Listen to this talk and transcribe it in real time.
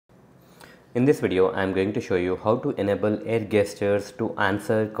In this video, I am going to show you how to enable air gestures to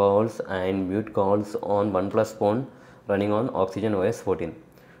answer calls and mute calls on OnePlus phone running on OXygenOS 14.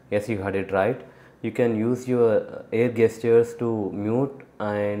 Yes, you had it right. You can use your air gestures to mute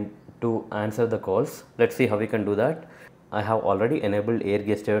and to answer the calls. Let's see how we can do that. I have already enabled air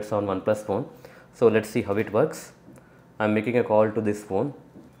gestures on OnePlus phone. So let's see how it works. I am making a call to this phone.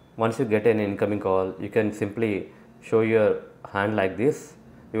 Once you get an incoming call, you can simply show your hand like this.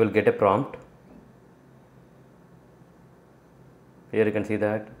 You will get a prompt. Here you can see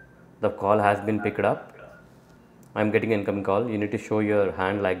that the call has been picked up. I am getting an incoming call. You need to show your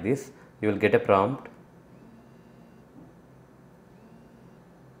hand like this. You will get a prompt.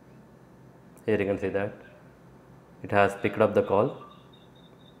 Here you can see that it has picked up the call.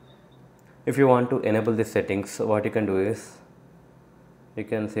 If you want to enable these settings, what you can do is you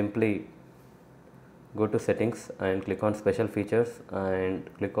can simply go to settings and click on special features and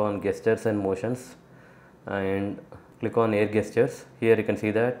click on gestures and motions and click on air gestures. Here you can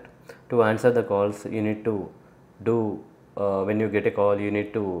see that to answer the calls you need to do when you get a call you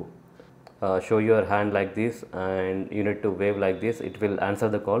need to show your hand like this and you need to wave like this. It will answer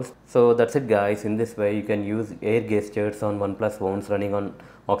the calls. So that's it guys. In this way you can use air gestures on OnePlus phones running on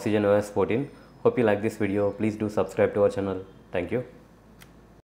OXygenOS 14. Hope you like this video. Please do subscribe to our channel. Thank you.